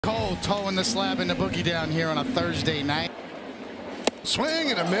Cole towing the slab in the boogie down here on a Thursday night.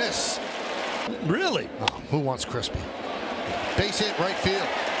 Swing and a miss. Really? Oh, who wants crispy? Base hit right field.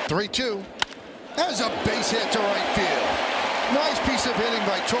 3-2. As a base hit to right field. Nice piece of hitting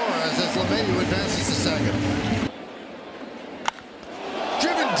by Torres as LeMahieu advances to second.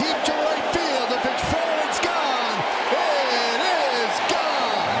 Driven deep to right field. If it's forward, it's gone. It is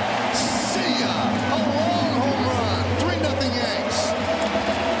gone. See ya. A long home run. 3-0 Yanks.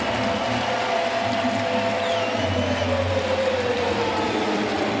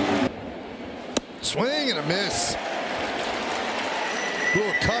 Swing and a miss.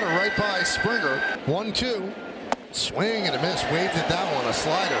 Little cutter right by Springer. 1-2. Swing and a miss. Waved it that one. A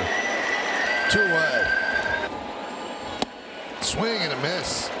slider. 2 away. Swing and a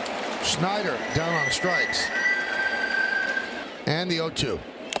miss. Schneider down on strikes. And the 0-2.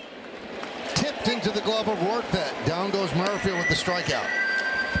 Tipped into the glove of Rortvedt. Down goes Merrifield with the strikeout.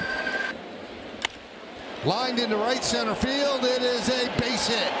 Lined into right center field. It is a base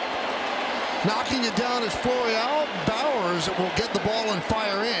hit. Knocking it down is Florial. Bowers will get the ball and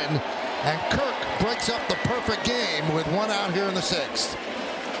fire in. And Kirk breaks up the perfect game with 1 out here in the 6th.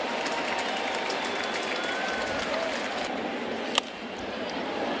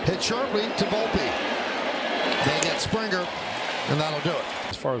 Hit sharply to Volpe. They get Springer, and that'll do it.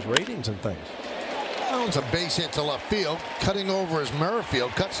 As far as ratings and things. That one's a base hit to left field. Cutting over is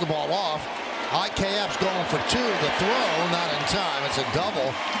Merrifield. Cuts the ball off. IKF's going for 2. The throw, not in time. It's a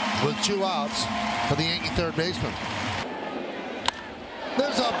double with 2 outs for the Yankee third baseman.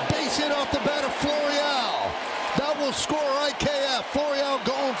 There's a base hit off the bat of Florial. That will score IKF. Florial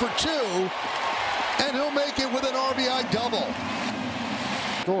going for 2. And he'll make it with an RBI double.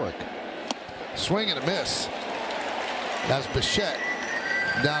 Historic. Swing and a miss. That's Bichette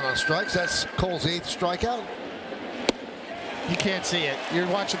down on strikes. That's Cole's 8th strikeout. You can't see it. You're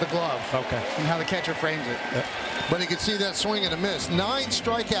watching the glove. Okay. And how the catcher frames it. Yep. But you can see that swing and a miss. 9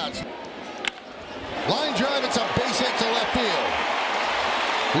 strikeouts. Line drive. It's a base hit to left field.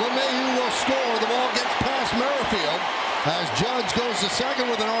 LeMahieu will score. The ball gets past Merrifield as Judge goes to second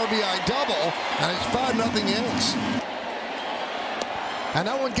with an RBI double. And it's 5-0 Yanks. And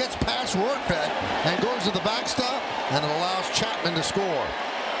that one gets past Rortvedt and goes to the backstop, and it allows Chapman to score.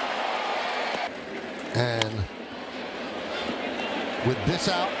 And with this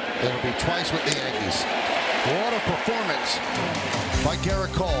out, it'll be twice with the Yankees. What a performance by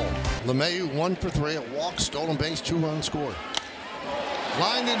Garrett Cole. LeMahieu 1 for 3, a walk, stolen base, 2-run score.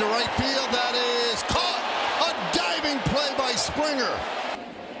 Lined into right field, that is caught. A diving play by Springer.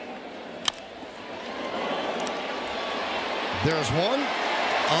 There's one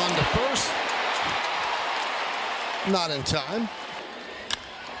on to first. Not in time.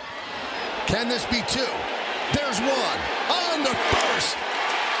 Can this be 2? There's 1 on to first.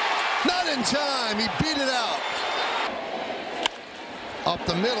 Not in time. He beat it out. Up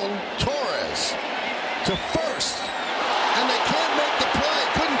the middle, Torres to first. And they can't make the play.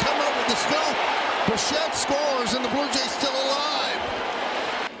 Couldn't come up with the scoop. Bichette scores and the Blue Jays still alive.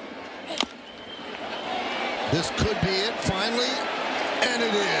 This could be it finally. And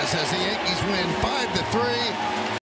it is as the Yankees win 5-3.